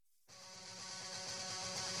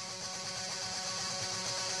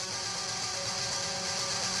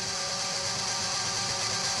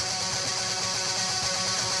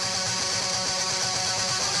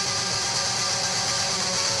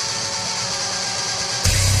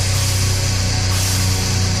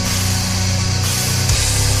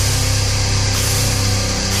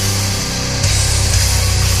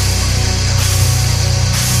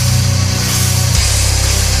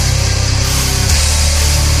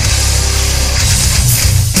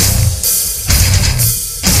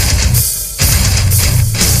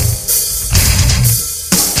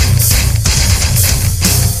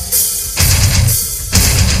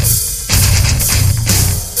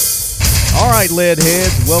right, lead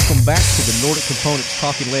heads, welcome back to the Nordic Components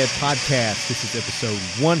Talking Lead podcast. This is episode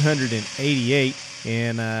 188,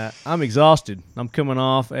 and I'm exhausted. I'm coming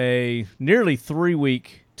off a nearly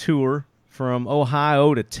 3-week tour from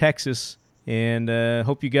Ohio to Texas, and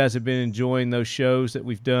hope you guys have been enjoying those shows that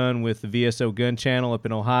we've done with the VSO Gun Channel up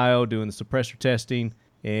in Ohio, doing the suppressor testing,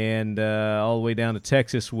 and all the way down to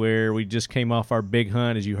Texas, where we just came off our big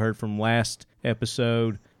hunt, as you heard from last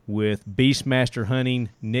episode, with Beastmaster Hunting,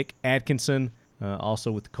 Nick Atkinson,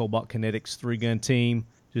 also with the Cobalt Kinetics 3-gun team.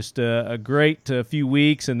 Just a great few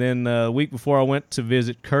weeks, and then a week before I went to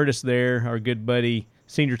visit Curtis there, our good buddy,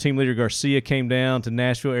 Senior Team Leader Garcia, came down to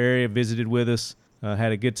Nashville area, visited with us,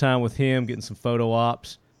 had a good time with him, getting some photo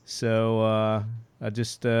ops. So I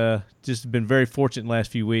just been very fortunate in the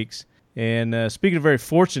last few weeks. And speaking of very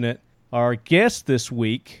fortunate, our guest this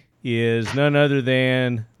week is none other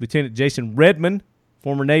than Lieutenant Jason Redman,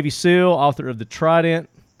 former Navy SEAL, author of The Trident,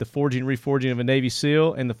 The Forging and Reforging of a Navy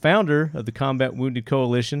SEAL, and the founder of the Combat Wounded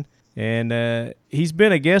Coalition. And he's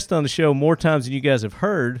been a guest on the show more times than you guys have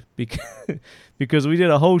heard, because we did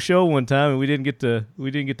a whole show one time and we didn't get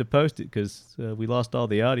to post it because we lost all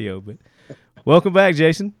the audio. But welcome back,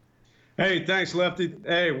 Jason. Hey, thanks, Lefty.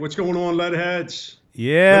 Hey, what's going on, Leadheads?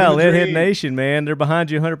 Yeah, Leadhead Nation, man. They're behind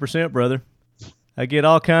you 100%, brother. I get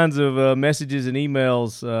all kinds of messages and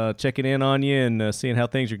emails checking in on you and seeing how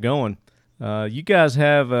things are going. You guys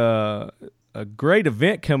have a great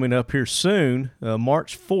event coming up here soon,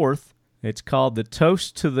 March 4th. It's called the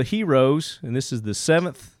Toast to the Heroes, and this is the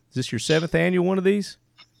 7th. Is this your 7th annual one of these?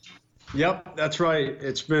 Yep, that's right.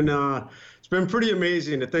 It's been pretty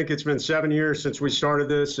amazing to think it's been 7 years since we started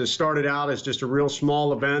this. It started out as just a real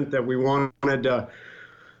small event that we wanted to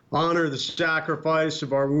honor the sacrifice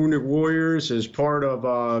of our wounded warriors as part of,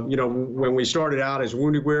 when we started out as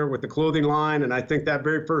Wounded Wear with the clothing line. And I think that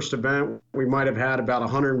very first event, we might have had about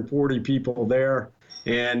 140 people there.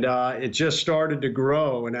 And it just started to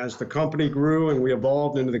grow. And as the company grew and we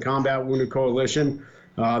evolved into the Combat Wounded Coalition,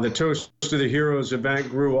 the Toast to the Heroes event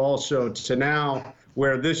grew also to now,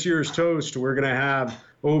 where this year's toast, we're going to have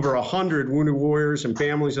over 100 wounded warriors and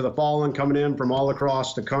families of the fallen coming in from all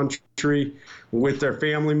across the country with their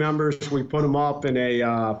family members. We put them up in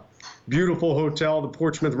a beautiful hotel, the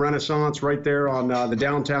Portsmouth Renaissance, right there on the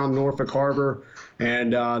downtown Norfolk Harbor.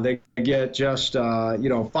 And they get just,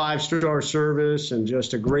 5-star service and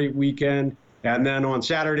just a great weekend. And then on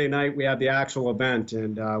Saturday night, we have the actual event,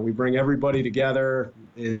 and we bring everybody together.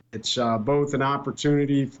 It's both an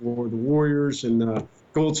opportunity for the warriors and the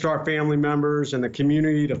Gold Star family members and the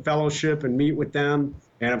community to fellowship and meet with them.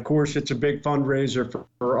 And, of course, it's a big fundraiser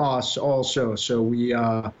for us also. So we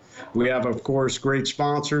have, of course, great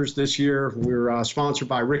sponsors this year. We're sponsored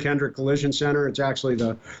by Rick Hendrick Collision Center. It's actually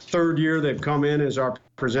the 3rd year they've come in as our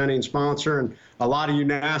presenting sponsor. And a lot of you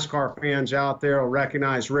NASCAR fans out there will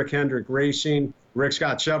recognize Rick Hendrick Racing. Rick's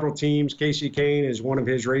got several teams. Casey Kane is one of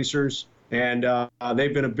his racers. And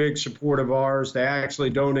they've been a big support of ours. They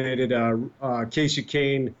actually donated a Casey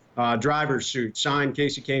Kane driver's suit, signed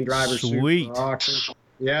Casey Kane driver's suit for auction.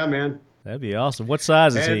 Yeah, man. That'd be awesome. What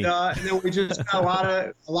size is he? And then we just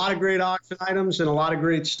got a lot of great auction items and a lot of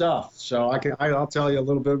great stuff. So I'll tell you a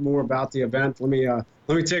little bit more about the event. Let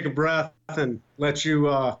me take a breath and let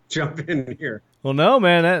you jump in here. Well, no,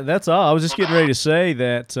 man, that's all. I was just getting ready to say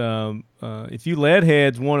that if you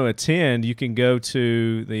leadheads want to attend, you can go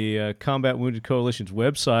to the Combat Wounded Coalition's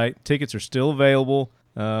website. Tickets are still available.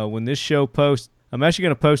 When this show posts, I'm actually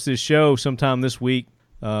going to post this show sometime this week.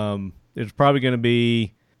 It's probably going to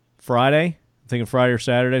be Friday. I'm thinking Friday or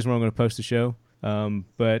Saturday is when I'm going to post the show.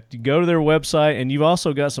 But you go to their website, and you've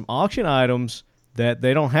also got some auction items that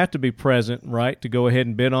they don't have to be present, right, to go ahead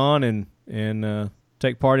and bid on and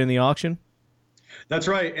take part in the auction. That's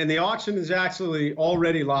right, and the auction is actually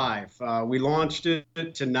already live. We launched it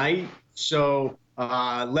tonight, so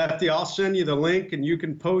Lefty, I'll send you the link, and you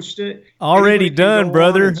can post it. Already done,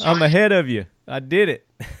 brother. I'm ahead of you. I did it.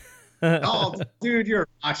 Oh, dude, you're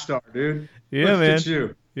a rock star, dude. Yeah, Look man. at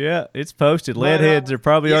you. Yeah, it's posted. Leadheads are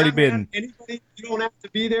probably already bidding. Anybody, you don't have to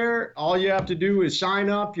be there. All you have to do is sign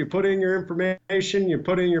up. You put in your information. You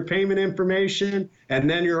put in your payment information, and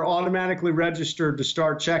then you're automatically registered to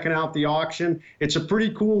start checking out the auction. It's a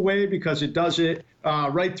pretty cool way because it does it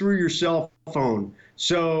right through your cell phone.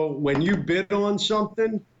 So when you bid on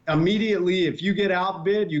something, immediately, if you get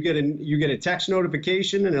outbid, you get a text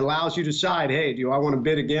notification, and it allows you to decide, hey, do I want to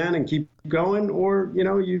bid again and keep going, or you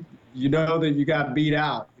know that you got beat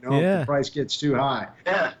out, if the price gets too high.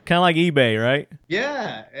 Yeah. Kind of like eBay, right?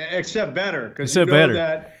 Yeah, except better, because you know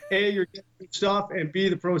that A, you're getting good stuff, and B,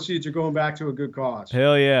 the proceeds are going back to a good cause.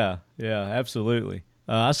 Hell yeah. Yeah, absolutely.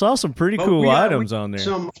 I saw some pretty cool items on there.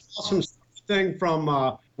 Some awesome stuff everything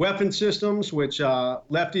from weapon systems, which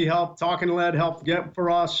Lefty Talking Lead helped get for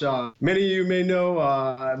us. Many of you may know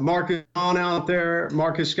Marcus on out there,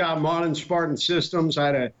 Marcus Scott, Modern Spartan Systems. I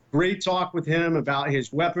had a great talk with him about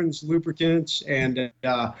his weapons, lubricants, and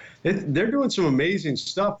they're doing some amazing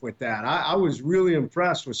stuff with that. I was really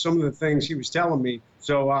impressed with some of the things he was telling me.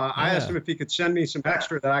 So I asked him if he could send me some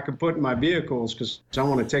extra that I could put in my vehicles, because I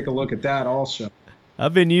want to take a look at that also.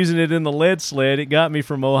 I've been using it in the lead sled. It got me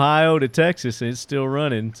from Ohio to Texas, and it's still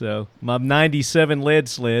running. So my 97 lead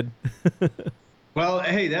sled. Well,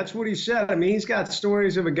 hey, that's what he said. I mean, he's got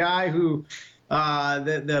stories of a guy who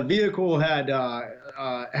the vehicle had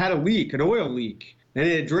a leak, an oil leak, and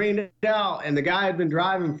it had drained out, and the guy had been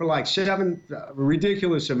driving for like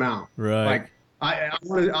ridiculous amount. Right. Like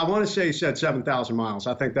I want to say he said 7,000 miles.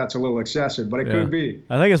 I think that's a little excessive, but it could be.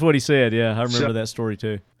 I think that's what he said. Yeah, I remember that story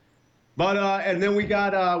too. But and then we've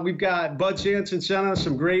got Bud Sanson sent us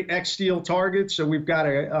some great X steel targets. So we've got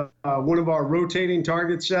one of our rotating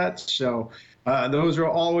target sets. So those are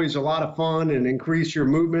always a lot of fun and increase your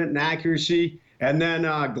movement and accuracy. And then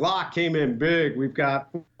Glock came in big. We've got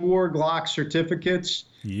 4 Glock certificates.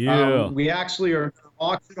 Yeah. We actually are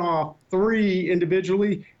auctioning off 3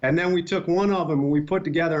 individually, and then we took one of them and we put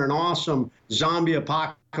together an awesome zombie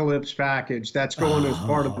apocalypse package that's going as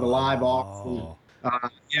part of the live auction.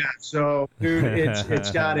 So dude,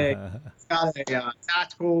 it's got a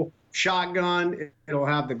tactical shotgun. It'll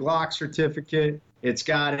have the Glock certificate. It's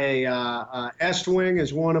got a Estwing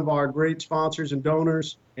is one of our great sponsors and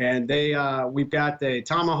donors, and we've got the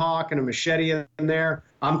tomahawk and a machete in there.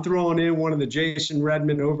 I'm throwing in one of the Jason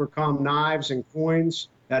Redmond Overcome knives and coins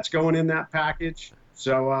that's going in that package.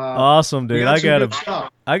 So awesome, dude! I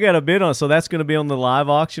got a bid on. So that's going to be on the live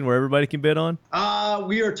auction where everybody can bid on.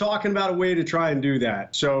 We are talking about a way to try and do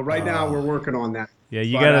that. So right now we're working on that. Yeah,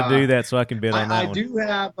 you got to do that so I can bid on that one. I do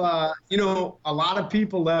have, a lot of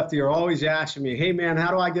people, Lefty, are always asking me, hey man, how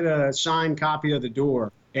do I get a signed copy of The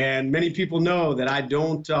Door? And many people know that I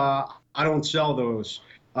don't sell those.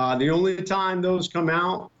 The only time those come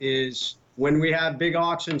out is when we have big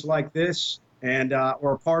auctions like this, and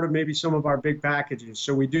or part of maybe some of our big packages.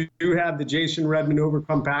 So we do have the Jason Redmond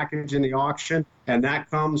Overcome package in the auction, and that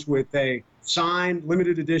comes with a signed,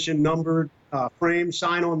 limited edition, numbered frame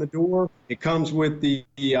sign on the door. It comes with the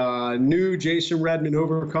new Jason Redmond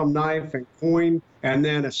Overcome knife and coin, and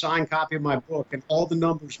then a signed copy of my book, and all the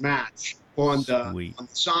numbers match on the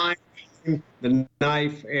sign, the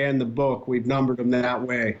knife, and the book. We've numbered them that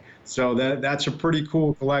way. So that's a pretty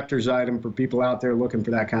cool collector's item for people out there looking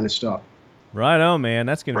for that kind of stuff. Right on, man.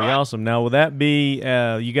 That's going to be awesome. Now, will that be,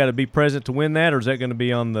 you got to be present to win that, or is that going to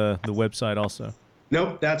be on the website also?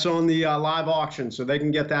 Nope, that's on the live auction, so they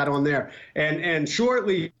can get that on there. And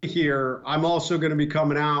shortly here, I'm also going to be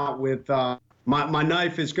coming out with, my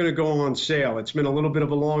knife is going to go on sale. It's been a little bit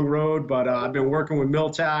of a long road, but I've been working with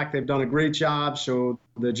Miltac. They've done a great job, so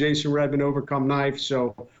the Jason Redmond Overcome knife.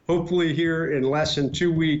 So hopefully here in less than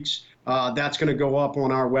 2 weeks, that's going to go up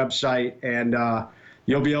on our website, and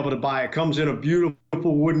you'll be able to buy it. It comes in a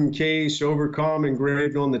beautiful wooden case, Overcome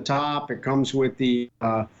engraved on the top. It comes with the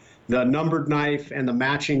numbered knife and the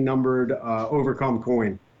matching numbered Overcome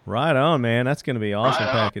coin. Right on, man. That's going to be an awesome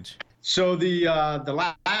package. So the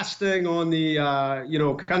last thing on the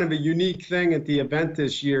kind of a unique thing at the event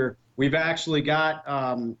this year, we've actually got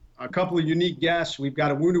a couple of unique guests. We've got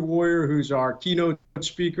a Wounded Warrior who's our keynote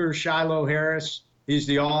speaker, Shiloh Harris. He's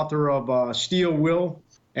the author of Steel Will,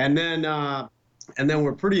 and then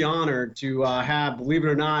we're pretty honored to have, believe it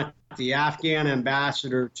or not, the Afghan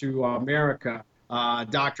ambassador to America,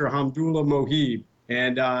 Dr. Hamdullah Mohib.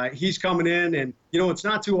 And he's coming in, and, it's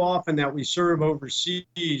not too often that we serve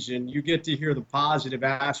overseas and you get to hear the positive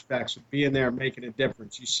aspects of being there and making a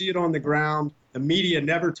difference. You see it on the ground. The media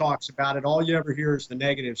never talks about it. All you ever hear is the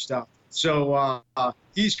negative stuff. So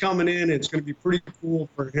he's coming in, and it's going to be pretty cool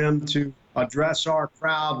for him to address our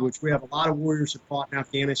crowd, which we have a lot of warriors that fought in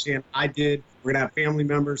Afghanistan. I did. We're going to have family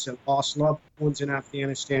members that lost loved ones in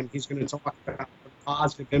Afghanistan. He's going to talk about the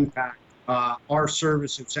positive impact our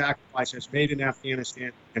service and sacrifice has made in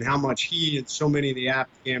Afghanistan, and how much he and so many of the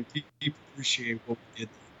Afghan people appreciate what we did.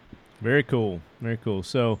 Very cool. Very cool.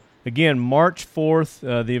 So, again, March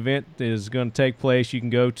 4th, the event is going to take place. You can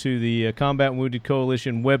go to the Combat Wounded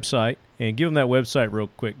Coalition website, and give them that website real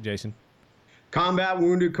quick, Jason.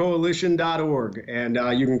 combatwoundedcoalition.org, and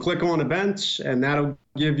you can click on events, and that'll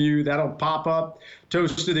pop up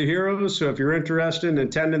Toast to the Heroes. So if you're interested in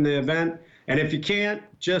attending the event, and if you can't,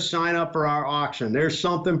 just sign up for our auction. There's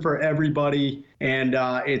something for everybody, and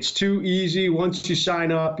it's too easy. Once you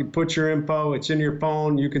sign up, you put your info, it's in your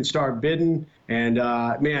phone, you can start bidding, And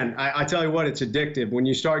man, I tell you what, it's addictive. When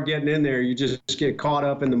you start getting in there, you just get caught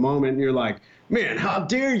up in the moment, and you're like, man, how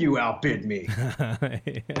dare you outbid me?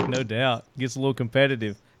 Yeah, no doubt. Gets a little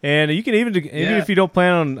competitive. And you can even if you don't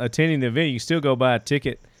plan on attending the event, you can still go buy a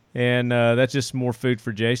ticket. And that's just more food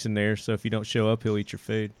for Jason there. So if you don't show up, he'll eat your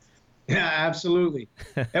food. Yeah, absolutely.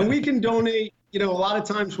 And we can donate. A lot of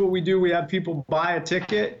times what we do, we have people buy a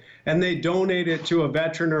ticket and they donate it to a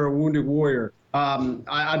veteran or a wounded warrior.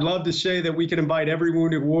 I'd love to say that we can invite every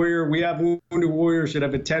wounded warrior. We have wounded warriors that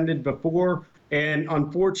have attended before. And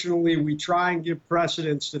unfortunately, we try and give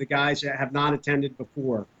precedence to the guys that have not attended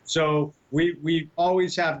before. So we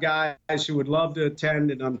always have guys who would love to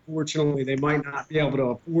attend, and unfortunately, they might not be able to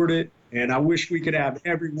afford it. And I wish we could have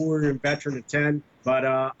every warrior and veteran attend, but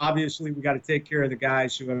obviously, we got to take care of the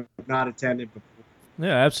guys who have not attended before.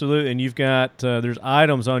 Yeah, absolutely. And you've got there's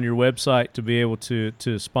items on your website to be able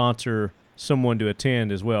to sponsor someone to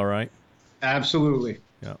attend as well, right? Absolutely.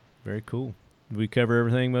 Yeah, very cool. Did we cover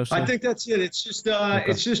everything mostly? I think that's it. It's just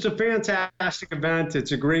it's just a fantastic event.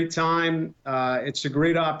 It's a great time. It's a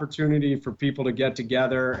great opportunity for people to get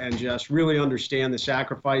together and just really understand the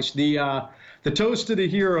sacrifice. The Toast to the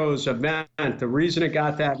Heroes event, the reason it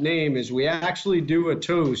got that name is we actually do a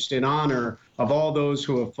toast in honor of all those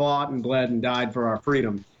who have fought and bled and died for our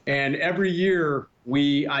freedom. And every year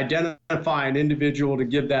we identify an individual to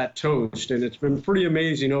give that toast, and it's been pretty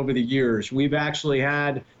amazing over the years. We've actually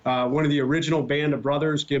had one of the original Band of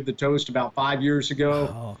Brothers give the toast about 5 years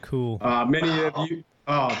ago. Oh, cool. Many of you,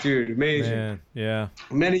 oh, dude, amazing. Man, yeah.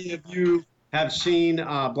 Many of you have seen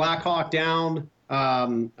Black Hawk Down,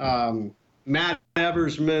 Matt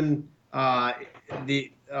Eversman.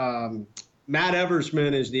 Matt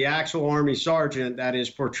Eversman is the actual Army sergeant that is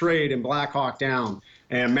portrayed in Black Hawk Down.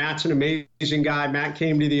 And Matt's an amazing guy. Matt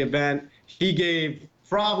came to the event. He gave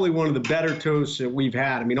probably one of the better toasts that we've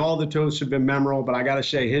had. I mean, all the toasts have been memorable, but I got to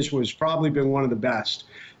say his was probably been one of the best.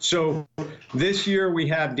 So this year we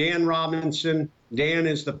have Dan Robinson. Dan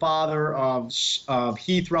is the father of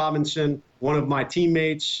Heath Robinson, one of my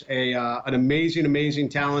teammates, an amazing,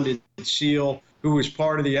 talented SEAL who was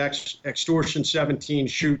part of the Extortion 17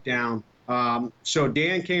 shoot down. So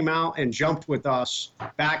Dan came out and jumped with us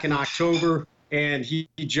back in October. And he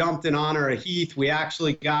jumped in honor of Heath. We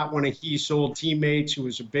actually got one of Heath's old teammates who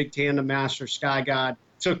was a big tandem master, Sky God,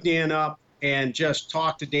 took Dan up and just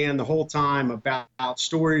talked to Dan the whole time about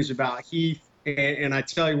stories about Heath. And I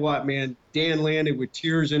tell you what, man, Dan landed with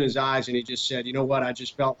tears in his eyes, and he just said, you know what, I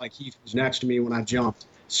just felt like Heath was next to me when I jumped.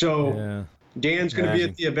 So yeah. Dan's going to be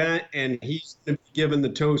at the event, and he's going to be giving the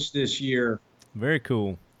toast this year. Very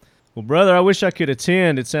cool. Well, brother, I wish I could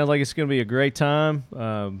attend. It sounds like it's going to be a great time.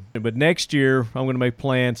 But next year, I'm going to make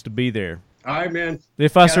plans to be there. All right, man.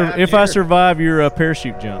 If I survive your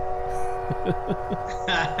parachute jump.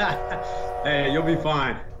 Hey, you'll be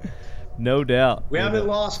fine. No doubt. We haven't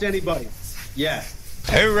lost anybody yet.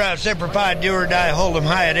 Hoorah, Semper Fi, do or die, hold 'em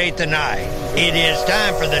high at 8th and I. It is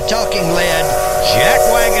time for the talking lead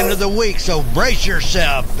jackwagon of the week, so brace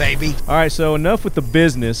yourself, baby. All right, so enough with the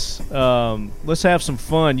business. Let's have some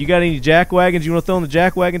fun. You got any jackwagons you want to throw on the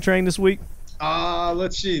jackwagon train this week?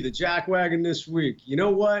 Let's see, the jackwagon this week. You know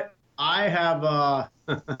what? I have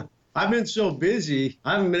I've been so busy,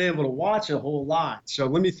 I haven't been able to watch a whole lot. So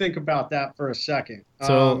let me think about that for a second.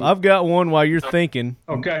 So I've got one while you're thinking.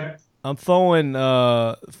 Okay. I'm throwing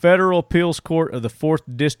Federal Appeals Court of the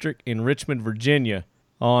 4th District in Richmond, Virginia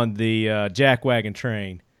on the jackwagon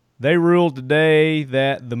train. They ruled today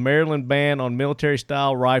that the Maryland ban on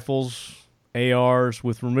military-style rifles, ARs,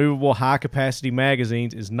 with removable high-capacity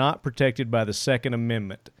magazines is not protected by the Second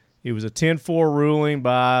Amendment. It was a 10-4 ruling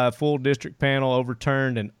by a full district panel,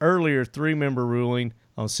 overturned an earlier 3-member ruling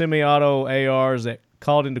on semi-auto ARs that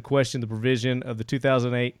called into question the provision of the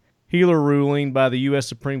 2008 Healer ruling by the U.S.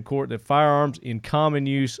 Supreme Court that firearms in common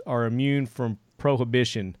use are immune from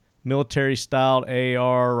prohibition. Military-styled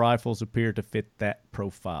AR rifles appear to fit that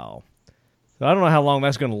profile. So I don't know how long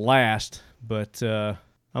that's going to last, but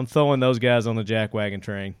I'm throwing those guys on the jackwagon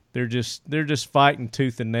train. They're just fighting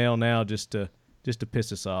tooth and nail now just to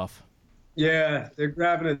piss us off. Yeah, they're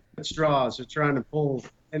grabbing at straws. They're trying to pull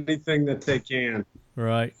anything that they can.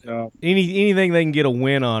 Right. So anything they can get a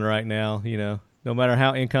win on right now, you know. No matter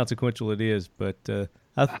how inconsequential it is, but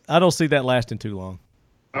I don't see that lasting too long.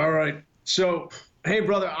 All right. So, hey,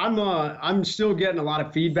 brother, I'm still getting a lot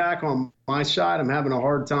of feedback on my side. I'm having a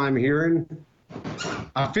hard time hearing.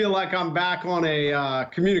 I feel like I'm back on a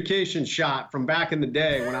communication shot from back in the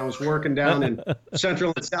day when I was working down in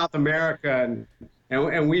Central and South America,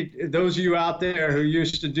 and we, those of you out there who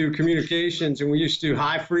used to do communications and we used to do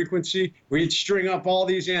high frequency, we'd string up all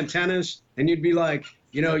these antennas, and you'd be like,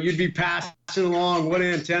 you'd be passing along what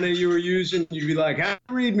antenna you were using. You'd be like, "How do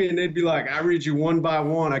you read me?" And they'd be like, "I read you one by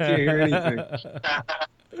one. I can't hear anything."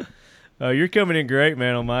 You're coming in great,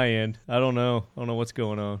 man, on my end. I don't know what's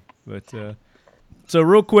going on. But so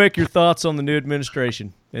real quick, your thoughts on the new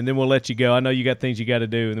administration, and then we'll let you go. I know you got things you got to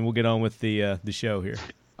do, and then we'll get on with the show here.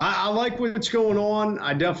 I like what's going on.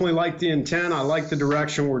 I definitely like the intent. I like the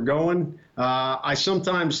direction we're going. I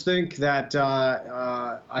sometimes think that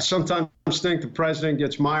the president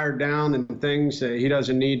gets mired down in things that he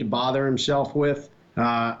doesn't need to bother himself with.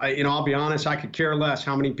 I'll be honest. I could care less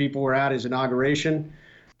how many people were at his inauguration.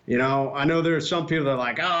 I know there are some people that are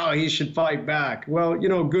like, "Oh, he should fight back." Well,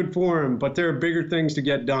 good for him, but there are bigger things to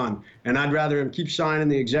get done. And I'd rather him keep signing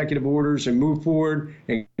the executive orders and move forward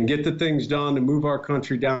and get the things done to move our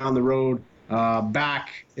country down the road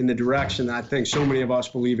back in the direction that I think so many of us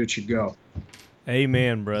believe it should go.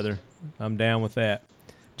 Amen, brother. I'm down with that.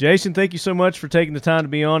 Jason, thank you so much for taking the time to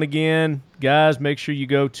be on again. Guys, make sure you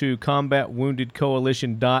go to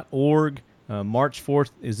combatwoundedcoalition.org. March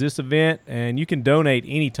 4th is this event, and you can donate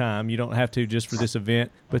anytime. You don't have to just for this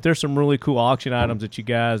event, but there's some really cool auction items that you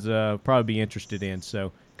guys probably be interested in.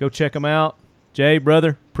 So go check them out. Jay,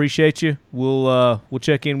 brother, appreciate you. We'll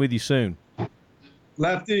check in with you soon.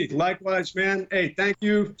 Lefty, likewise, man. Hey, thank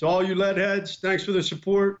you to all you lead heads. Thanks for the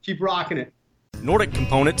support. Keep rocking it. Nordic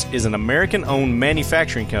Components is an American-owned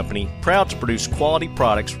manufacturing company proud to produce quality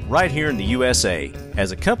products right here in the USA.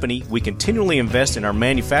 As a company, we continually invest in our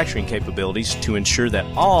manufacturing capabilities to ensure that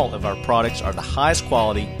all of our products are the highest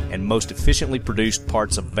quality and most efficiently produced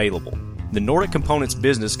parts available. The Nordic Components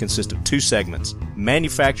business consists of two segments,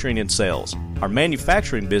 manufacturing and sales. Our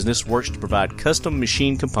manufacturing business works to provide custom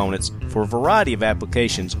machine components for a variety of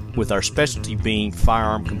applications, with our specialty being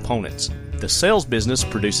firearm components. The sales business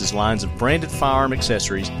produces lines of branded firearm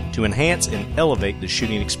accessories to enhance and elevate the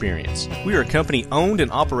shooting experience. We are a company owned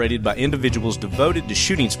and operated by individuals devoted to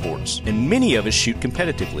shooting sports, and many of us shoot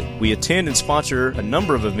competitively. We attend and sponsor a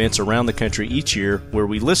number of events around the country each year where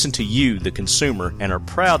we listen to you, the consumer, and are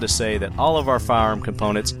proud to say that all of our firearm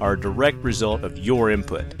components are a direct result of your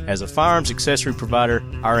input. As a firearms accessory provider,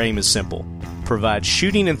 our aim is simple: provide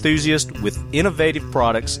shooting enthusiasts with innovative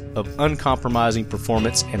products of uncompromising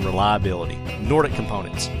performance and reliability. Nordic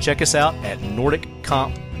Components. Check us out at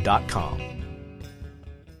nordiccomp.com.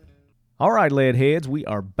 All right, lead heads, we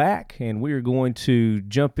are back, and we are going to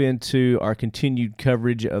jump into our continued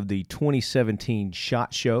coverage of the 2017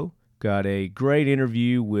 SHOT Show. Got a great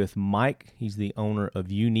interview with Mike. He's the owner of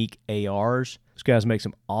Unique ARs. Those guys make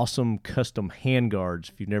some awesome custom handguards.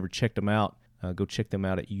 If you've never checked them out, go check them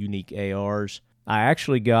out at Unique ARs. I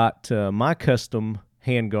actually got my custom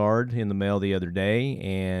handguard in the mail the other day,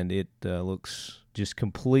 and it looks just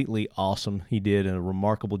completely awesome. He did a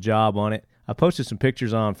remarkable job on it. I posted some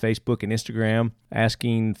pictures on Facebook and Instagram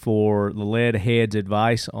asking for the lead heads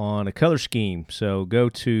advice on a color scheme. So go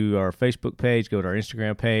to our Facebook page, go to our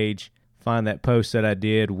Instagram page, find that post that I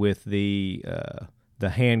did with the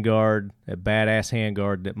handguard, a badass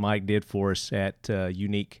handguard that Mike did for us at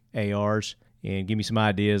Unique ARs, and give me some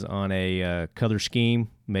ideas on a color scheme,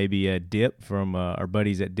 maybe a dip from our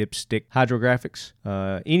buddies at Dipstick Hydrographics.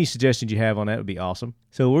 Any suggestions you have on that would be awesome.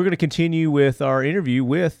 So we're going to continue with our interview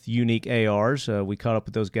with Unique ARs. We caught up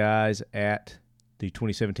with those guys at the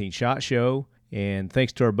 2017 SHOT Show, and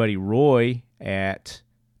thanks to our buddy Roy at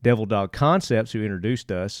Devil Dog Concepts who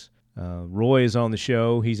introduced us. Roy is on the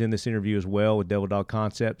show. He's in this interview as well with Devil Dog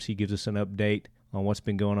Concepts. He gives us an update on what's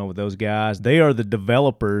been going on with those guys. They are the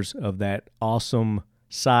developers of that awesome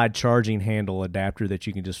side charging handle adapter that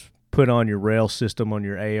you can just put on your rail system on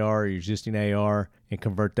your AR or your existing AR and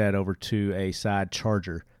convert that over to a side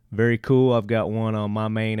charger. Very cool. I've got one on my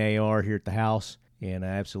main AR here at the house, and I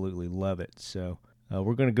absolutely love it. So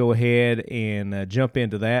we're going to go ahead and jump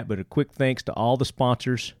into that, but a quick thanks to all the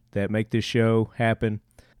sponsors that make this show happen: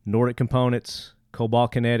 Nordic Components,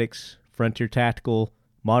 Cobalt Kinetics, Frontier Tactical,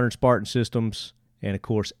 Modern Spartan Systems, and, of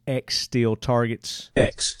course, X Steel Targets.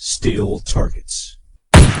 X Steel Targets.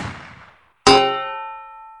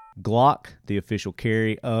 Glock, the official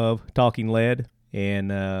carry of Talking Lead.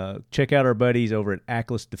 And check out our buddies over at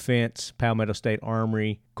Atlas Defense, Palmetto State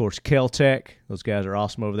Armory. Of course, Keltec. Those guys are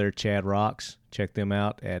awesome over there. Chad rocks. Check them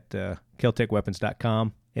out at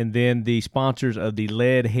keltecweapons.com. And then the sponsors of the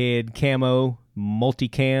Lead Head Camo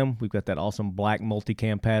Multicam. We've got that awesome black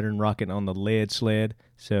multicam pattern rocking on the lead sled.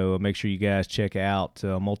 So make sure you guys check out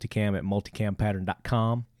Multicam at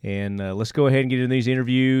multicampattern.com. And let's go ahead and get into these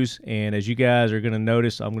interviews. And as you guys are going to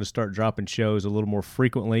notice, I'm going to start dropping shows a little more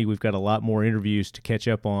frequently. We've got a lot more interviews to catch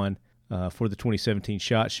up on for the 2017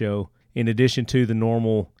 SHOT Show. In addition to the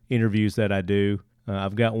normal interviews that I do,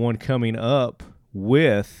 I've got one coming up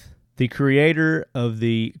with the creator of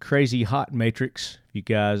the Crazy Hot Matrix. If you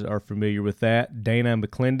guys are familiar with that, Dana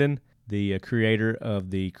McClendon, the creator of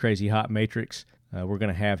the Crazy Hot Matrix. We're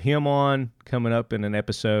going to have him on coming up in an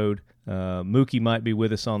episode. Mookie might be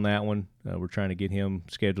with us on that one. We're trying to get him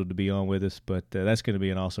scheduled to be on with us, but that's going to be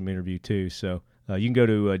an awesome interview too. So you can go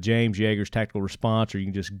to James Yeager's Tactical Response, or you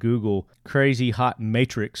can just Google Crazy Hot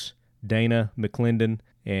Matrix, Dana McClendon,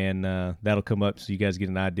 and that'll come up so you guys get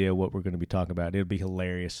an idea of what we're going to be talking about. It'll be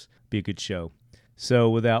hilarious. Be a good show. So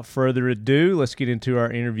without further ado, let's get into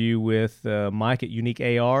our interview with Mike at Unique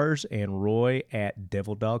ARs and Roy at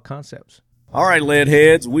Devil Dog Concepts. All right, lead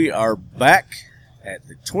heads, we are back at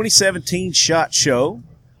the 2017 SHOT Show.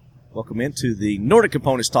 Welcome into the Nordic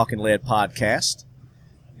Components Talking Lead podcast.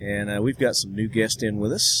 And we've got some new guests in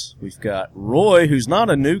with us. We've got Roy, who's not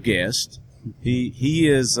a new guest. He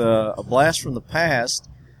is a blast from the past.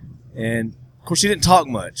 And, of course, he didn't talk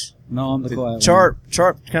much. No, I'm the quiet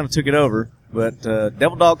Chart kind of took it over. But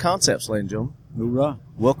Devil Dog Concepts, ladies and gentlemen. Hoorah.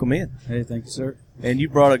 Welcome in. Hey, thank you, sir. And you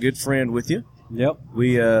brought a good friend with you. Yep.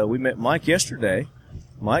 We met Mike yesterday.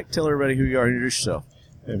 Mike, tell everybody who you are. Introduce yourself.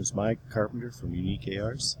 My name is Mike Carpenter from Unique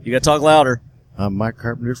ARs. You got to talk louder. I'm Mike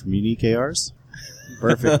Carpenter from Unique ARs.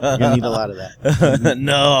 Perfect. You need a lot of that.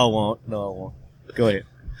 No, I won't. Go ahead.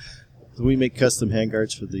 So we make custom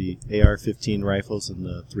handguards for the AR-15 rifles and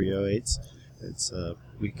the 308s.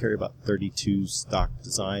 We carry about 32 stock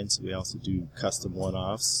designs. We also do custom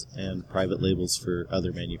one-offs and private labels for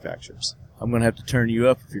other manufacturers. I'm going to have to turn you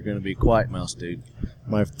up if you're going to be a quiet mouse, dude.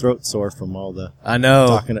 My throat's sore from all the I know.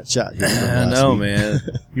 talking at shot here. I know, man.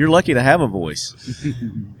 You're lucky to have a voice.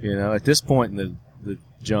 At this point in the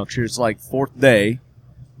juncture, it's like fourth day,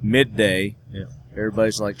 midday. Yeah.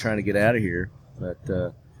 Everybody's like trying to get out of here.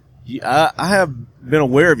 But I have been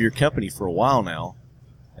aware of your company for a while now.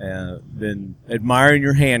 Been admiring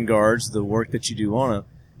your handguards, the work that you do on it.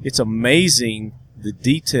 It's amazing the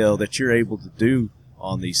detail that you're able to do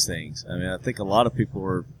on these things. I mean, I think a lot of people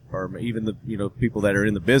are even the people that are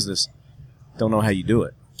in the business don't know how you do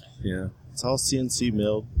it. It's all CNC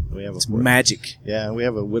milled. We have magic. Yeah, we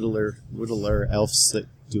have a whittler elves that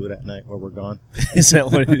do it at night while we're gone. Is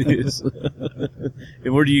that what it is?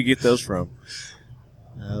 And where do you get those from?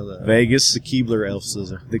 Vegas. The Keebler elves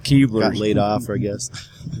the Keeblers got laid off, I guess.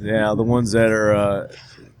 Yeah, the ones that are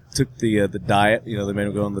took the diet. They made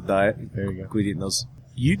them go on the diet. There you go. Quit eating those.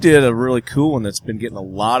 You did a really cool one that's been getting a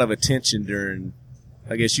lot of attention during.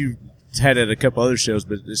 I guess you had it at a couple other shows,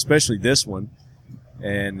 but especially this one.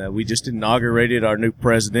 And we just inaugurated our new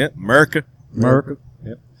president, America.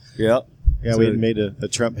 Yep. Yep. Yeah, So we had made a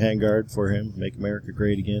Trump handguard for him, Make America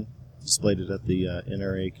Great Again. Displayed it at the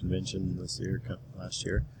NRA convention last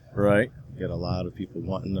year. Right. We got a lot of people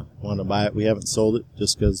wanting to buy it. We haven't sold it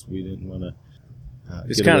just because we didn't want to.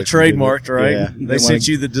 It's kind of trademarked, right? Yeah. They sent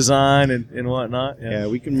you the design and whatnot. Yeah,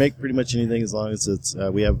 we can make pretty much anything as long as it's.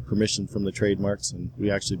 We have permission from the trademarks, and we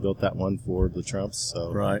actually built that one for the Trumps.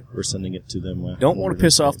 So right. We're sending it to them. Don't want to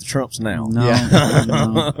piss off the Trumps now. No. Yeah.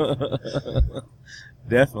 No.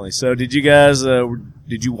 Definitely. So, did you guys?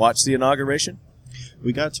 Did you watch the inauguration?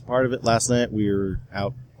 We got to part of it last night. We were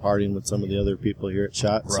out partying with some of the other people here at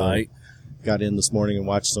SHOT. Right. So got in this morning and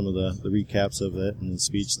watched some of the recaps of it and the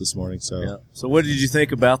speech this morning. So, yeah. So what did you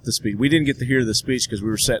think about the speech? We didn't get to hear the speech because we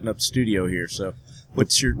were setting up the studio here. So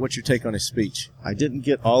what's your take on his speech? I didn't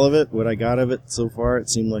get all of it. What I got of it so far, it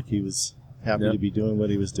seemed like he was happy to be doing what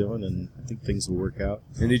he was doing, and I think things will work out.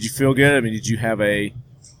 And did you feel good? I mean, did you have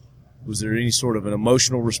was there any sort of an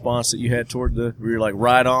emotional response that you had toward were you like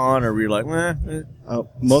right on, or were you like,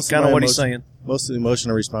 most kind of what he's saying? Most of the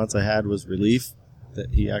emotional response I had was relief that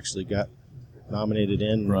he actually got nominated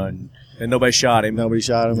in. Right. And nobody shot him. Nobody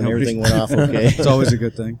shot him, and everything went off okay. It's always a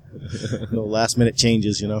good thing. No last-minute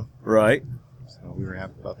changes, Right. So we were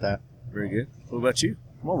happy about that. Very good. What about you?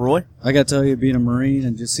 Come on, Roy. I got to tell you, being a Marine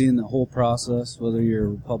and just seeing the whole process, whether you're a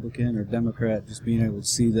Republican or Democrat, just being able to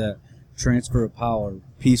see that transfer of power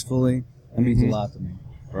peacefully, that means a lot to me.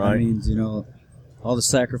 Right. That means, all the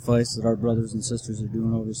sacrifice that our brothers and sisters are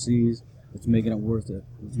doing overseas, it's making it worth it.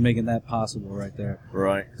 It's making that possible right there.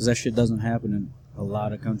 Right. Because that shit doesn't happen in a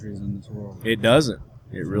lot of countries in this world. It doesn't.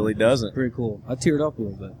 It really doesn't. Pretty cool. I teared up a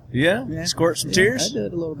little bit. Yeah? Squirt some tears? I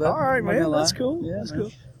did a little bit. All right, I'm not man. gonna That's lie. cool. Yeah, That's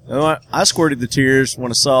man. cool. I squirted the tears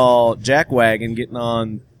when I saw Jack Wagon getting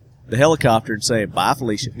on the helicopter and saying, "Bye,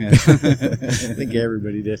 Felicia." Yeah. I think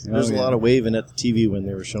everybody did. There's a lot of waving at the TV when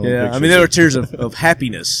they were showing pictures. I mean, there were tears of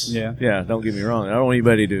happiness. Yeah. Yeah, don't get me wrong. I don't want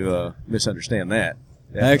anybody to misunderstand that.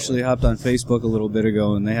 Definitely. I actually hopped on Facebook a little bit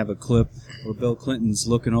ago, and they have a clip where Bill Clinton's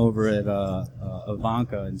looking over at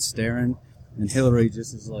Ivanka and staring, And Hillary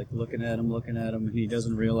just is like looking at him, and he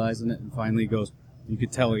doesn't realize it, and finally goes, you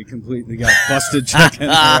could tell he completely got busted checking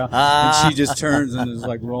her out. And she just turns and is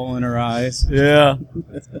like rolling her eyes. Yeah.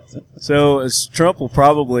 So Trump will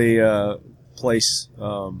probably place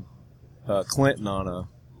Clinton on a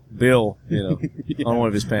bill, on one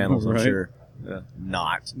of his panels, I'm Right. sure.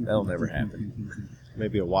 Not. That'll never happen.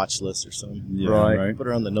 Maybe a watch list or something. Yeah, Right. Put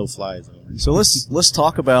her on the no-fly zone. So let's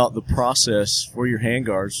talk about the process for your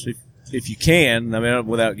handguards, if you can. I mean,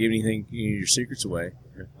 without giving anything, your secrets away.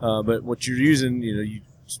 But what you're using,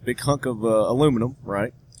 it's a big hunk of aluminum,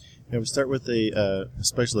 right? Yeah, we start with a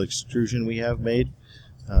special extrusion we have made.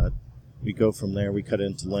 We go from there. We cut it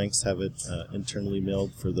into lengths, have it internally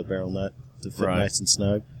milled for the barrel nut to fit Right. nice and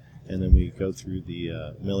snug, and then we go through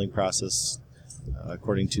the milling process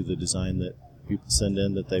according to the design that people send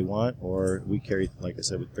in that they want, or we carry, like I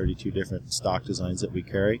said, with 32 different stock designs that we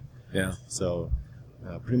carry. Yeah. So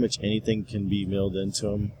pretty much anything can be milled into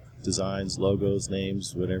them. Designs, logos,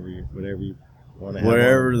 names, whatever you want to have.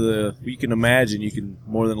 Whatever you can imagine, you can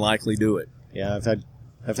more than likely do it. Yeah,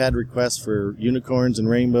 I've had requests for unicorns and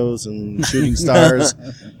rainbows and shooting stars.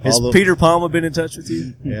 Has Peter Palma been in touch with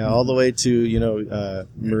you? Yeah, all the way to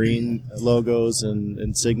marine logos and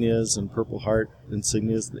insignias and Purple Heart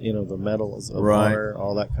insignias. The medals of Right. honor,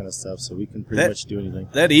 all that kind of stuff. So we can pretty much do anything.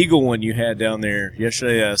 That eagle one you had down there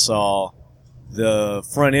yesterday, I saw the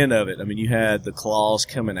front end of it. I mean, you had the claws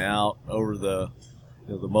coming out over the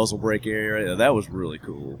muzzle brake area. That was really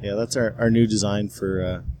cool. Yeah, that's our new design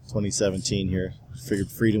for 2017 here. Figured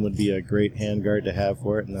freedom would be a great handguard to have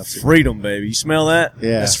for it, and that's Freedom, baby. You smell that?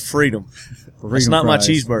 Yeah. That's freedom. That's Freedom not my fries.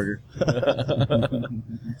 cheeseburger.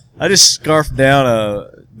 I just scarfed down a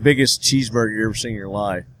biggest cheeseburger you ever seen in your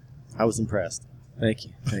life. I was impressed. Thank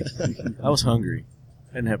you. I was hungry.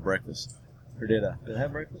 I didn't have breakfast. Or did I? Did I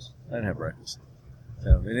have breakfast? I didn't have breakfast.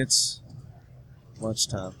 And it's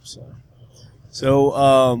lunchtime.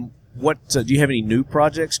 So what do you have any new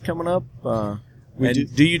projects coming up? We do.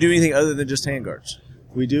 Do you do anything other than just handguards?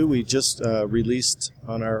 We do. We just released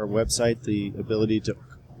on our website the ability to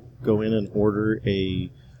go in and order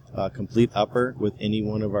a complete upper with any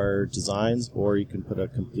one of our designs, or you can put a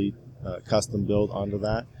complete custom build onto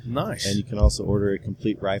that. Nice. And you can also order a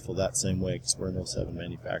complete rifle that same way because we're an 07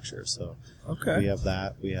 manufacturer. So Okay. we have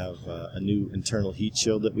that. We have a new internal heat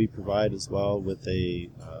shield that we provide as well with a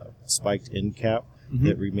spiked end cap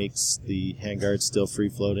that makes the handguard still free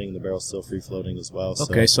floating, the barrel still free floating as well.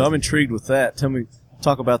 Okay, so I'm intrigued with that.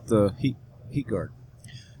 Talk about the heat guard.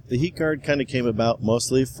 The heat guard kind of came about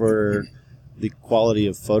mostly for the quality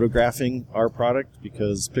of photographing our product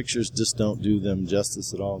because pictures just don't do them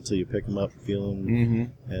justice at all until you pick them up, feel them.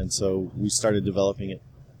 Mm-hmm. And so we started developing it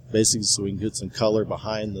basically so we can get some color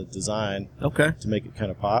behind the design Okay. to make it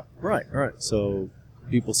kind of pop. Right. So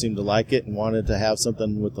people seemed to like it and wanted to have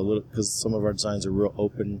something with a little, because some of our designs are real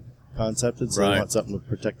open concepted, so Right. they want something to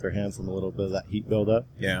protect their hand from a little bit of that heat buildup.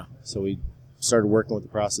 Yeah. So we started working with the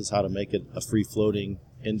process how to make it a free-floating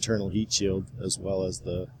internal heat shield as well as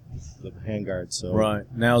the handguard. So Right.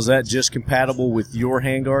 Now, is that just compatible with your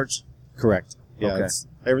handguards? correct. Yeah, Okay.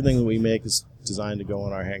 everything that we make is designed to go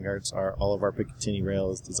on our handguards. All of our Picatinny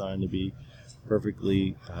rail is designed to be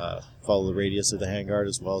perfectly follow the radius of the handguard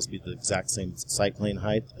as well as be the exact same sight plane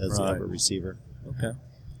height as the Right. upper receiver. Okay.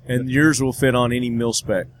 And yours will fit on any mil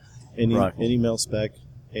spec. Rifle. Any mil spec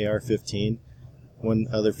AR-15. One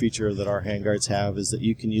other feature that our handguards have is that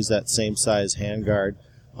you can use that same size handguard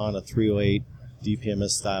on a 308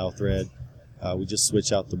 DPMS style thread. We just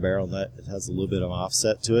switch out the barrel nut. It has a little bit of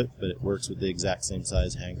offset to it, but it works with the exact same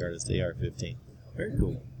size handguard as the AR-15. Very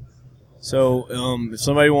cool. So, if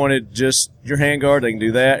somebody wanted just your handguard, they can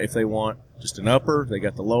do that. If they want just an upper, they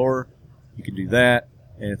got the lower, you can do that.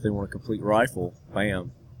 And if they want a complete rifle,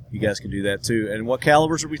 bam, you guys can do that too. And what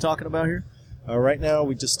calibers are we talking about here? Right now,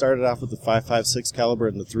 we just started off with the 5.56 caliber,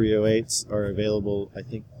 and the 308s are available, I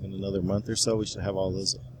think, in another month or so. We should have all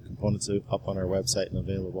those components up on our website and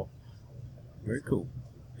available. Very cool.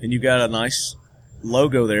 And you got a nice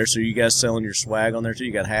logo there, so you guys selling your swag on there too?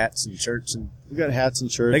 You got hats and shirts? And We've got hats and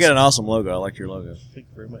shirts. they got an awesome logo. I like your logo. Thank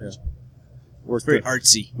you very much. Yeah. Worked Very re-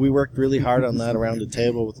 artsy. we worked really hard on that around the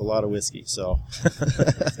table with a lot of whiskey. So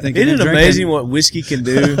Isn't it amazing what whiskey can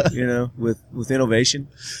do, with innovation?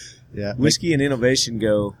 yeah, Whiskey and innovation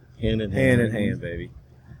go hand in hand in hand, baby.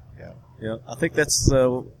 Yeah. Yeah, I think that's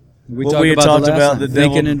We what talked we had about talked the last about, time, the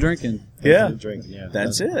thinking devil. and drinking. Yeah, Drinking, yeah.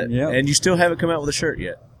 that's it. Yeah. And you still haven't come out with a shirt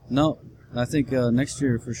yet. No, I think next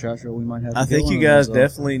year for SHOT Show we might have to I get think one you of guys those,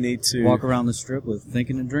 definitely need to walk around the strip with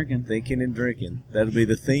thinking and drinking. thinking and drinking. That'll be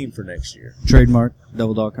the theme for next year. Trademark,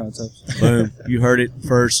 Double Dog Concepts. Boom. You heard it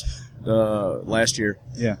first. last year.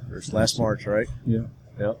 Yeah. Last March, right? Yeah.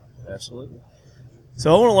 Yep, absolutely.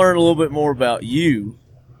 So I want to learn a little bit more about you.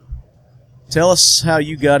 Tell us how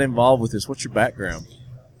you got involved with this. What's your background?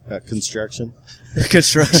 Construction.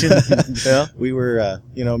 Construction. Yeah. We were,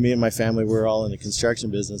 me and my family were all in the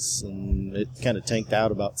construction business, and it kind of tanked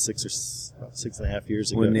out about 6.5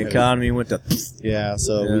 years ago. When the economy went to... Yeah,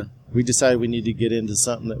 so Yeah. we decided we needed to get into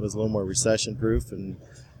something that was a little more recession-proof, and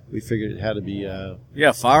we figured it had to be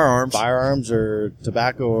firearms or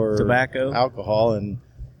tobacco alcohol. And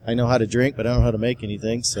I know how to drink, but I don't know how to make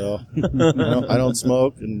anything, so I don't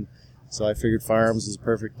smoke, and so I figured firearms is a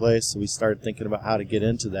perfect place. So we started thinking about how to get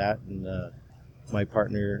into that, and my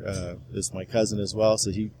partner is my cousin as well,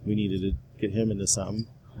 so we needed to get him into something.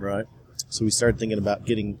 Right. So we started thinking about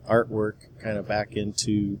getting artwork kind of back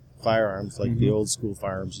into firearms, like the old school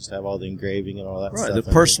firearms used to have all the engraving and all that stuff. Right,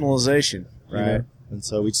 the personalization. Right. And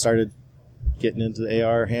so we started getting into the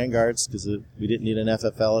AR handguards because we didn't need an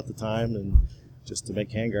FFL at the time and just to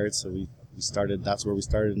make handguards. So that's where we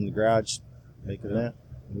started in the garage making that.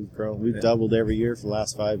 And we've grown. We've doubled every year for the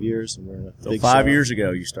last 5 years. And we're in a big 5 shop. year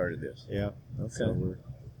ago you started this. Yeah. Okay. So we've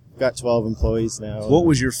got 12 employees now. What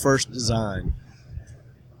was your first design?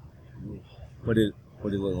 What did it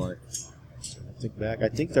look like? Think back. I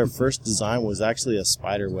think their first design was actually a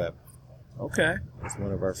spider web. Okay. It's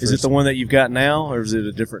one of our first. Is it the one that you've got now, or is it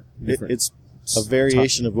a different? It's a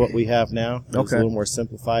variation of what we have now. It was a Okay. little more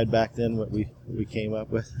simplified back then, what we came up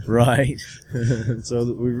with. Right.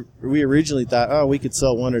 So we originally thought, we could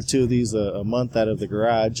sell one or two of these a month out of the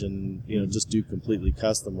garage, and just do completely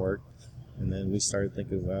custom work. And then we started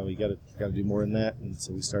thinking, well, we got to do more than that, and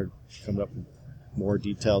so we started coming up with more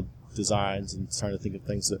detailed designs and trying to think of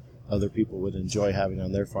things that other people would enjoy having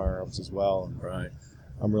on their firearms as well. Right.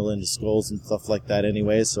 I'm real into skulls and stuff like that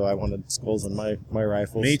anyway, so I wanted skulls on my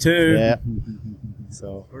rifles. Me too. Yeah.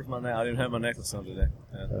 So Where's my necklace? I didn't have my necklace on today.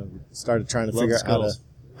 started trying to Love figure out skulls.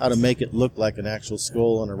 how to make it look like an actual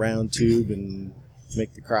skull on a round tube and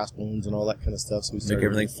make the crossbones and all that kind of stuff. So we started Make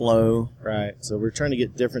everything flow. right. So we're trying to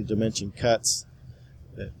get different dimension cuts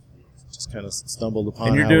that just kind of stumbled upon.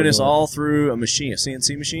 And you're how doing we're this all through a machine, a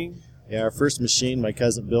CNC machine? Yeah, our first machine my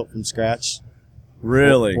cousin built from scratch.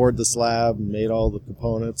 Really? Poured the slab and made all the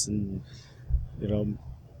components and,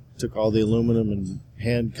 took all the aluminum and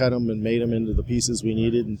hand cut them and made them into the pieces we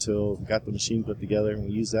needed until we got the machine put together. And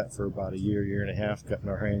we used that for about a year and a half, cutting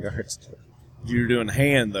our handguards. You were doing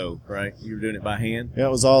hand, though, right? You were doing it by hand? Yeah,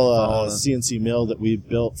 it was all a CNC mill that we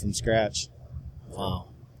built from scratch. Wow.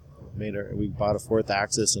 We bought a 4th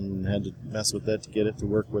axis and had to mess with that to get it to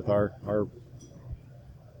work with our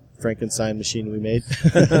Frankenstein machine we made.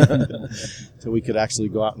 So we could actually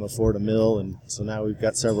go out and afford a mill, and so now we've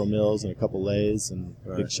got several mills and a couple lathes and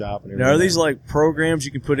a big shop and everything. Now, are these like programs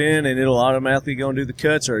you can put in and it'll automatically go and do the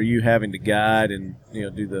cuts, or are you having to guide and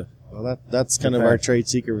do the? Well, that's kind of our trade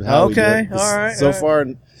secret with how we do it. All right. So far,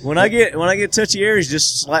 when I get touchy areas,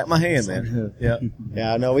 just slap my hand then. Yeah.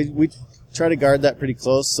 Yeah, no, we try to guard that pretty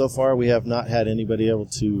close. So far, we have not had anybody able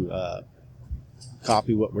to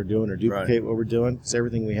copy what we're doing or duplicate what we're doing. Because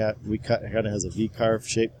everything we cut kind of has a V-carve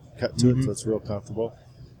shape cut to it, so it's real comfortable.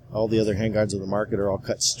 All the other handguards of the market are all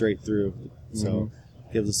cut straight through, so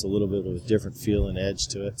it gives us a little bit of a different feel and edge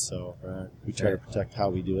to it. So we try to protect how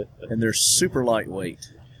we do it. But, And they're super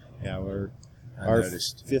lightweight. yeah, I our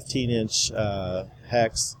noticed. 15-inch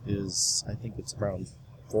hex is, I think it's around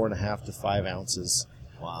 4.5 to 5 ounces.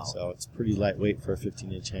 Wow. So it's pretty lightweight for a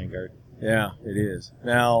 15-inch handguard. Yeah, it is.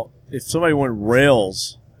 Now, if somebody wanted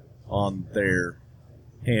rails on their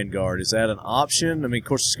handguard, is that an option? I mean, of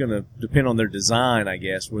course, it's going to depend on their design, I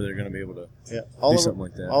guess, where they're going to be able to do something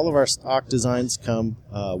like that. All of our stock designs come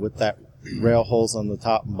with that rail holes on the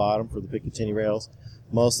top and bottom for the Picatinny rails.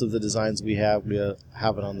 Most of the designs we have it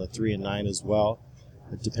on the 3 and 9 as well,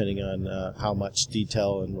 depending on how much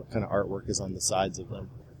detail and what kind of artwork is on the sides of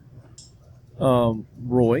them.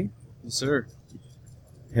 Roy, Yes, sir.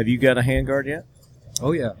 have you got a handguard yet?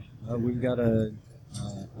 Oh, yeah. We've got a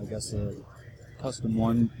custom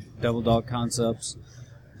one, Devil Dog Concepts.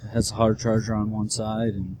 It has a hard charger on one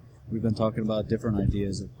side, and we've been talking about different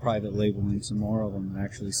ideas of private labeling some more of them and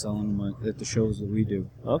actually selling them at the shows that we do.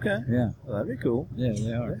 Okay. Yeah. Well, that'd be cool. Yeah,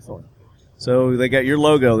 they are. Definitely. So they got your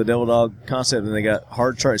logo, the Devil Dog concept, and they got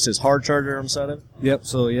hard charger. It says hard charger on the side of it? Yep,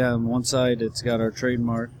 so yeah, on one side it's got our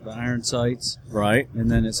trademark, the iron sights, Right. and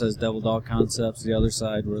then it says Devil Dog Concepts. The other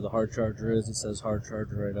side where the hard charger is, it says hard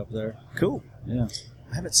charger right up there. Cool. Yeah.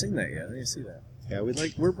 I haven't seen that yet. I didn't see that. Yeah,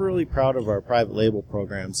 we're really proud of our private label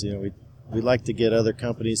programs. We like to get other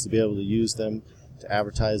companies to be able to use them to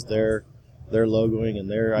advertise their logoing and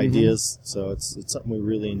their ideas. So it's something we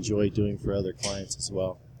really enjoy doing for other clients as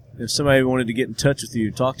well. if somebody wanted to get in touch with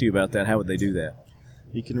you, talk to you about that, how would they do that?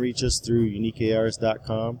 You can reach us through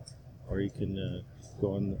uniquears.com, or you can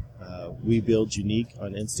go on We Build Unique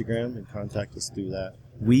on Instagram and contact us through that.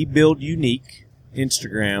 We Build Unique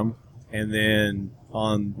Instagram, and then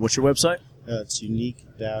on what's your website? It's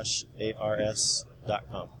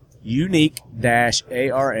unique-ars.com.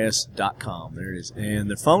 Unique-ars.com. There it is.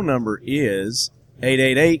 And the phone number is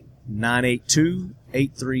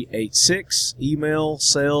 888-982-8386. Email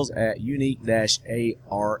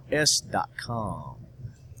sales@unique-ars.com.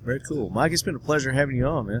 Very cool. Mike, it's been a pleasure having you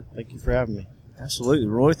on, man. Thank you for having me. Absolutely.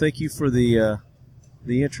 Roy, thank you for the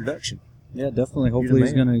introduction. Yeah, definitely. Hopefully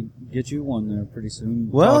he's going to get you one there pretty soon.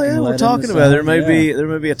 Well, yeah, we're talking about it. There may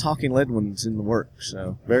be a talking lead one's in the works.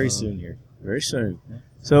 So very soon here. Very soon.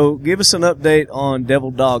 So give us an update on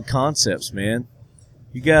Devil Dog Concepts, man.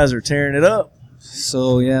 You guys are tearing it up.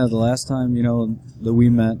 So, yeah, the last time, that we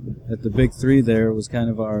met at the Big 3 there was kind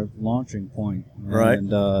of our launching point. Right.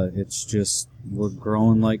 And it's just, we're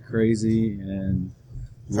growing like crazy, and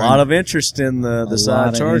a lot of interest in the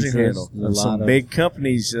side charging handle. Some big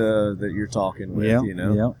companies that you're talking with, Yep.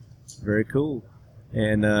 Very cool.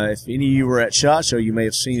 And if any of you were at SHOT Show, you may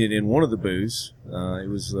have seen it in one of the booths. It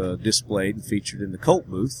was displayed and featured in the Colt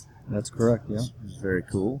booth. That's correct, yeah. It was very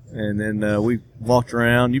cool. And then we walked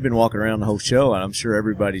around. You've been walking around the whole show, and I'm sure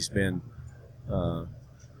everybody's been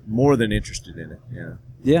more than interested in it.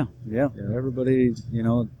 Yeah. Everybody,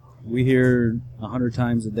 we hear 100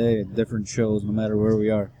 times a day at different shows, no matter where we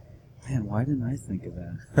are. Man, why didn't I think of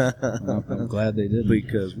that? Well, I'm glad they did.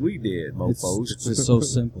 Because we did, mofos. It's just so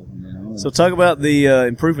simple, So talk about the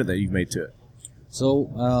improvement that you've made to it. So,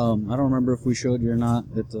 I don't remember if we showed you or not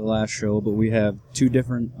at the last show, but we have 2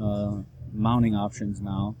 different mounting options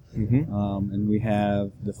now. Mm-hmm. And we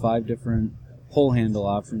have the 5 different pull handle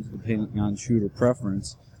options depending on shooter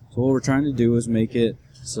preference. So what we're trying to do is make it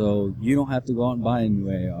so you don't have to go out and buy a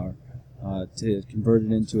new AR to convert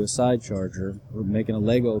it into a side charger. We're making a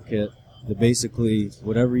Lego kit that basically,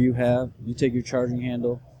 whatever you have, you take your charging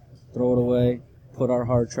handle, throw it away, put our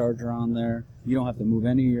hard charger on there. You don't have to move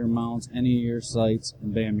any of your mounts, any of your sights,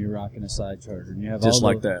 and bam, you're rocking a side charger. And you have just all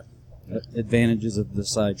like that. Advantages of the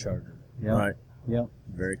side charger. Yep. Right. Yep.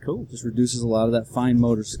 Very cool. Just reduces a lot of that fine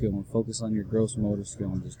motor skill and focus on your gross motor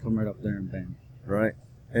skill and just come right up there and bam. Right.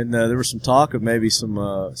 And there was some talk of maybe some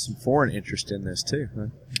foreign interest in this too. Huh?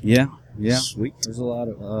 Yeah. Sweet. There's a lot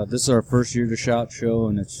of. This is our first year to SHOT Show,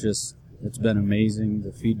 and it's been amazing.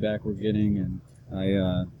 The feedback we're getting, and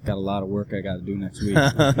I got a lot of work I got to do next week.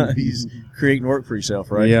 You're creating work for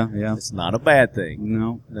yourself, right? Yeah. It's not a bad thing.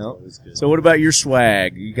 No. So what about your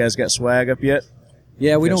swag? You guys got swag up yet?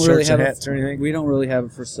 Yeah, we don't really have hats or anything? We don't really have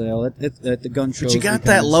it for sale at the gun shows. But you got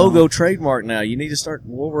that logo trademark now. You need to start.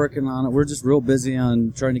 We're working on it. We're just real busy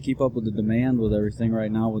on trying to keep up with the demand with everything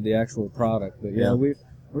right now with the actual product. But yeah. We're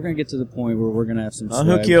going to get to the point where we're going to have some swag. I'll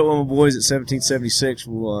hook you up with my boys at 1776.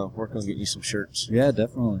 We'll work on getting you some shirts. Yeah,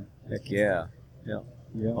 definitely. Heck yeah.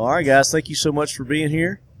 All right, guys. Thank you so much for being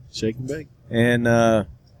here. Shake and bake. And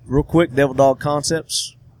real quick, Devil Dog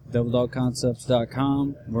Concepts.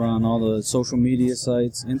 DevilDogConcepts.com. We're on all the social media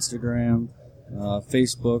sites, Instagram,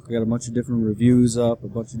 Facebook. We got a bunch of different reviews up, a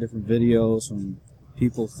bunch of different videos from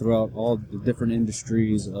people throughout all the different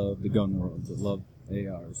industries of the gun world that love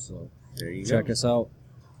ARs. So there you check us out.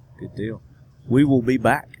 Good deal. We will be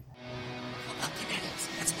back.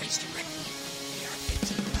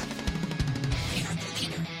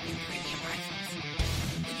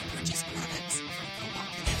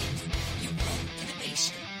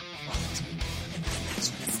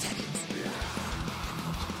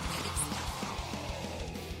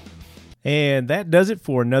 And that does it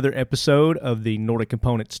for another episode of the Nordic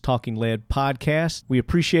Components Talking Lead podcast. We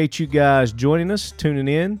appreciate you guys joining us, tuning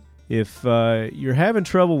in. If you're having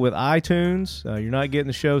trouble with iTunes, you're not getting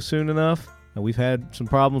the show soon enough, we've had some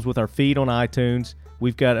problems with our feed on iTunes.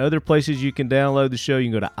 We've got other places you can download the show.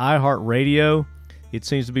 You can go to iHeartRadio. It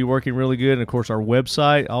seems to be working really good. And, of course, our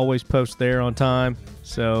website always posts there on time.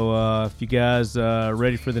 So if you guys are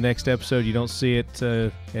ready for the next episode, you don't see it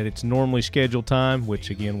at its normally scheduled time, which,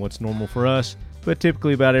 again, what's normal for us. But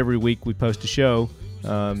typically about every week we post a show. You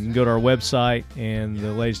can go to our website, and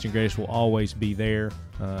the latest and greatest will always be there.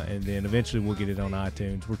 And then eventually we'll get it on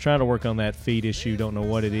iTunes. We're trying to work on that feed issue. Don't know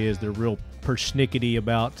what it is. They're real persnickety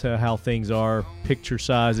about how things are, picture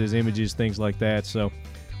sizes, images, things like that. So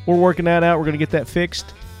we're working that out. We're going to get that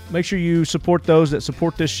fixed. Make sure you support those that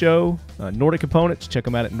support this show. Nordic Components, check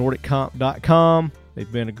them out at nordiccomp.com.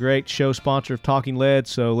 They've been a great show sponsor of Talking Lead,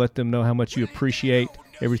 so let them know how much you appreciate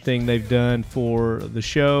everything they've done for the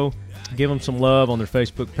show. Give them some love on their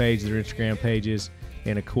Facebook page, their Instagram pages.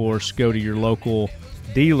 And, of course, go to your local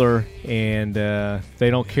dealer, and if they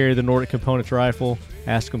don't carry the Nordic Components rifle,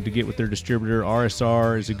 ask them to get with their distributor.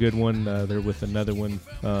 RSR is a good one. They're with another one.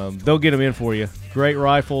 They'll get them in for you. Great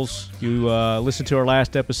rifles. You listen to our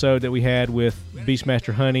last episode that we had with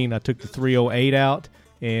Beastmaster Hunting. I took the 308 out,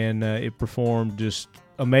 and it performed just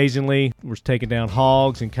amazingly. We're taking down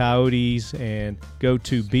hogs and coyotes. And go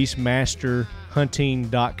to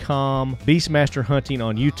beastmasterhunting.com. Beastmaster Hunting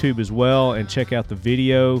on YouTube as well, and check out the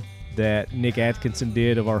video that Nick Atkinson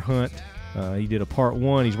did of our hunt. He did a part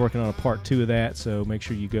 1. He's working on a part 2 of that, so make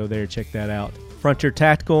sure you go there and check that out. Frontier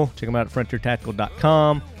Tactical, check them out at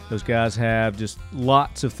frontiertactical.com. Those guys have just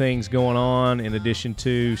lots of things going on in addition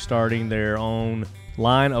to starting their own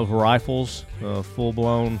line of rifles,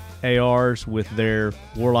 full-blown ARs with their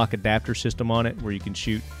Warlock adapter system on it, where you can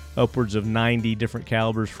shoot upwards of 90 different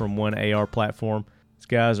calibers from one AR platform. These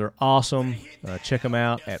guys are awesome. Check them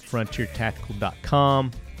out at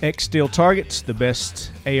frontiertactical.com. X Steel Targets, the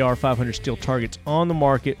best AR-500 steel targets on the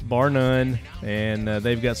market, bar none. And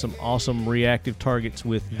they've got some awesome reactive targets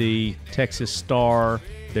with the Texas Star,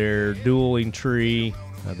 their dueling tree,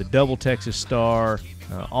 the double Texas Star,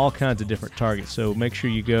 all kinds of different targets. So make sure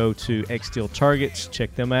you go to X Steel Targets,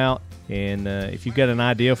 check them out. And if you've got an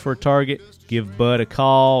idea for a target, give Bud a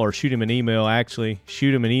call or shoot him an email, actually.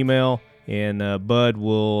 Shoot him an email, and Bud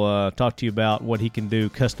will talk to you about what he can do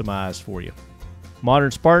customized for you.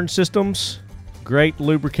 Modern Spartan Systems, great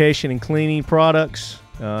lubrication and cleaning products.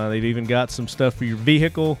 They've even got some stuff for your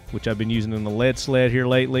vehicle, which I've been using in the lead sled here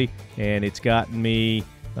lately, and it's gotten me,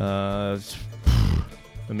 who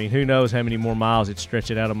knows how many more miles it's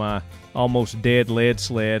stretching out of my almost dead lead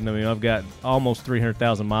sled. I've got almost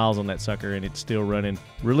 300,000 miles on that sucker, and it's still running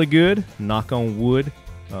really good, knock on wood.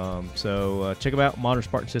 So check them out,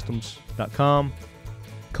 modernspartansystems.com.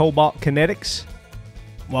 Cobalt Kinetics.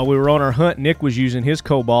 While we were on our hunt, Nick was using his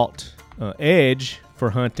Cobalt Edge for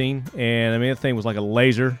hunting, and that thing was like a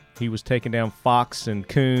laser. He was taking down fox and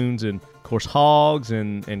coons and, of course, hogs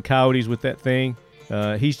and coyotes with that thing.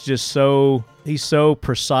 He's so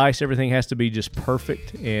precise. Everything has to be just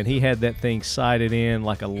perfect, and he had that thing sighted in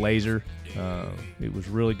like a laser. It was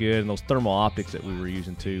really good, and those thermal optics that we were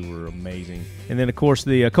using too were amazing. And then, of course,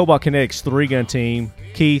 the Cobalt Kinetics 3-gun team,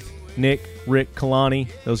 Keith, Nick, Rick, Kalani,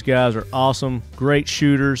 those guys are awesome, great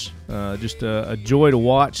shooters, just a joy to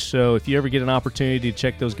watch. So if you ever get an opportunity to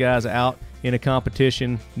check those guys out in a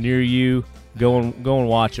competition near you, go and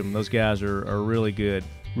watch them. Those guys are really good,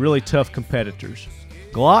 really tough competitors.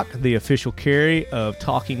 Glock, the official carry of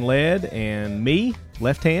Talking Lead, and me,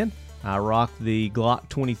 Left Hand. I rock the Glock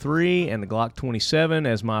 23 and the Glock 27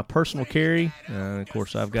 as my personal carry. Of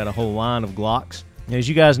course, I've got a whole line of Glocks. As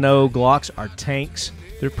you guys know, Glocks are tanks.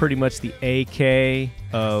 They're pretty much the AK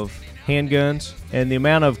of handguns, and the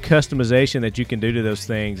amount of customization that you can do to those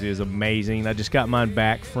things is amazing. I just got mine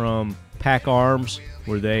back from Pack Arms,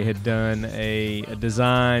 where they had done a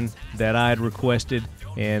design that I had requested,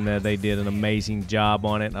 and they did an amazing job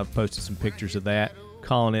on it. I've posted some pictures of that,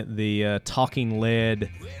 calling it the Talking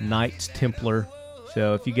Lead Knights Templar.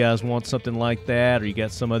 So if you guys want something like that, or you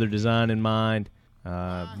got some other design in mind,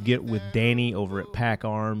 get with Danny over at Pack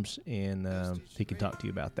Arms, and he can talk to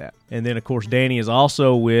you about that. And then, of course, Danny is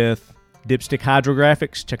also with Dipstick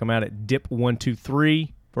Hydrographics. Check them out at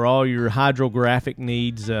Dip123. For all your hydrographic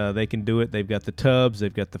needs, they can do it. They've got the tubs,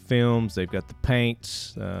 they've got the films, they've got the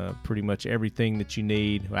paints, pretty much everything that you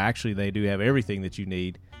need. Well, actually, they do have everything that you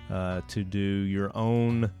need to do your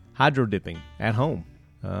own hydro dipping at home.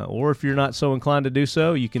 Or if you're not so inclined to do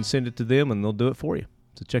so, you can send it to them, and they'll do it for you.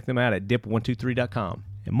 So check them out at dip123.com.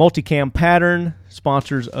 And Multicam Pattern,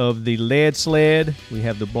 sponsors of the lead sled. We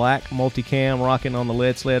have the black multicam rocking on the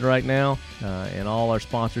lead sled right now. And all our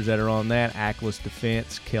sponsors that are on that, Atlas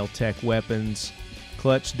Defense, Kel-Tec Weapons,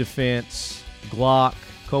 Clutch Defense, Glock,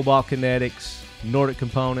 Cobalt Kinetics, Nordic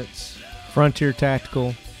Components, Frontier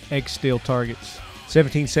Tactical, X Steel Targets,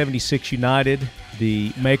 1776 United,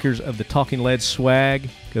 the makers of the Talking Lead swag.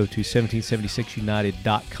 Go to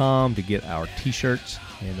 1776united.com to get our t-shirts,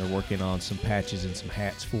 and they're working on some patches and some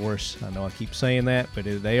hats for us. I know I keep saying that, but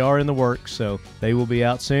they are in the works, so they will be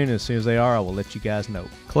out soon. As soon as they are, I will let you guys know.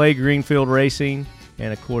 Clay Greenfield Racing,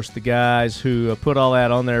 and of course the guys who put all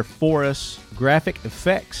that on there for us, Graphic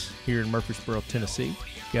Effects here in Murfreesboro, Tennessee.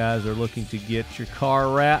 Guys are looking to get your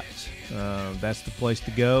car wrapped. That's the place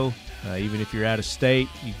to go. Even if you're out of state,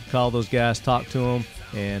 you can call those guys, talk to them,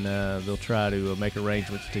 and they'll try to make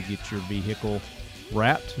arrangements to get your vehicle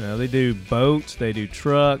wrapped. Now, they do boats, they do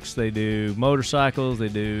trucks, they do motorcycles, they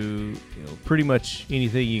do pretty much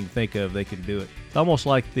anything you can think of. They can do it. It's almost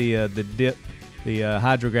like the dip the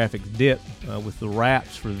hydrographic dip with the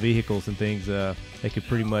wraps for the vehicles and things, they could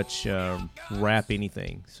pretty much wrap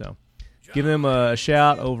anything. So give them a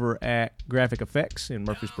shout over at Graphic Effects in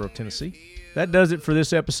Murfreesboro, Tennessee. That does it for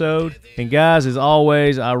this episode. And guys, as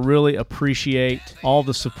always, I really appreciate all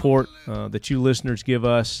the support that you listeners give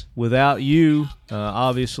us. Without you,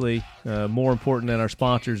 obviously, more important than our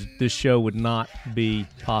sponsors, this show would not be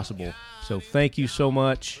possible. So thank you so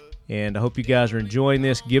much. And I hope you guys are enjoying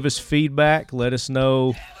this. Give us feedback. Let us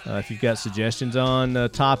know if you've got suggestions on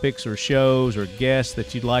topics or shows or guests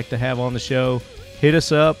that you'd like to have on the show. Hit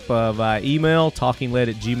us up via email,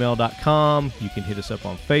 talkingled@gmail.com. You can hit us up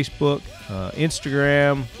on Facebook,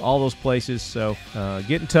 Instagram, all those places. So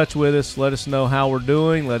get in touch with us. Let us know how we're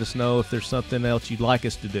doing. Let us know if there's something else you'd like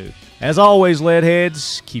us to do. As always,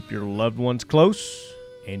 leadheads, keep your loved ones close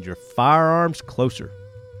and your firearms closer.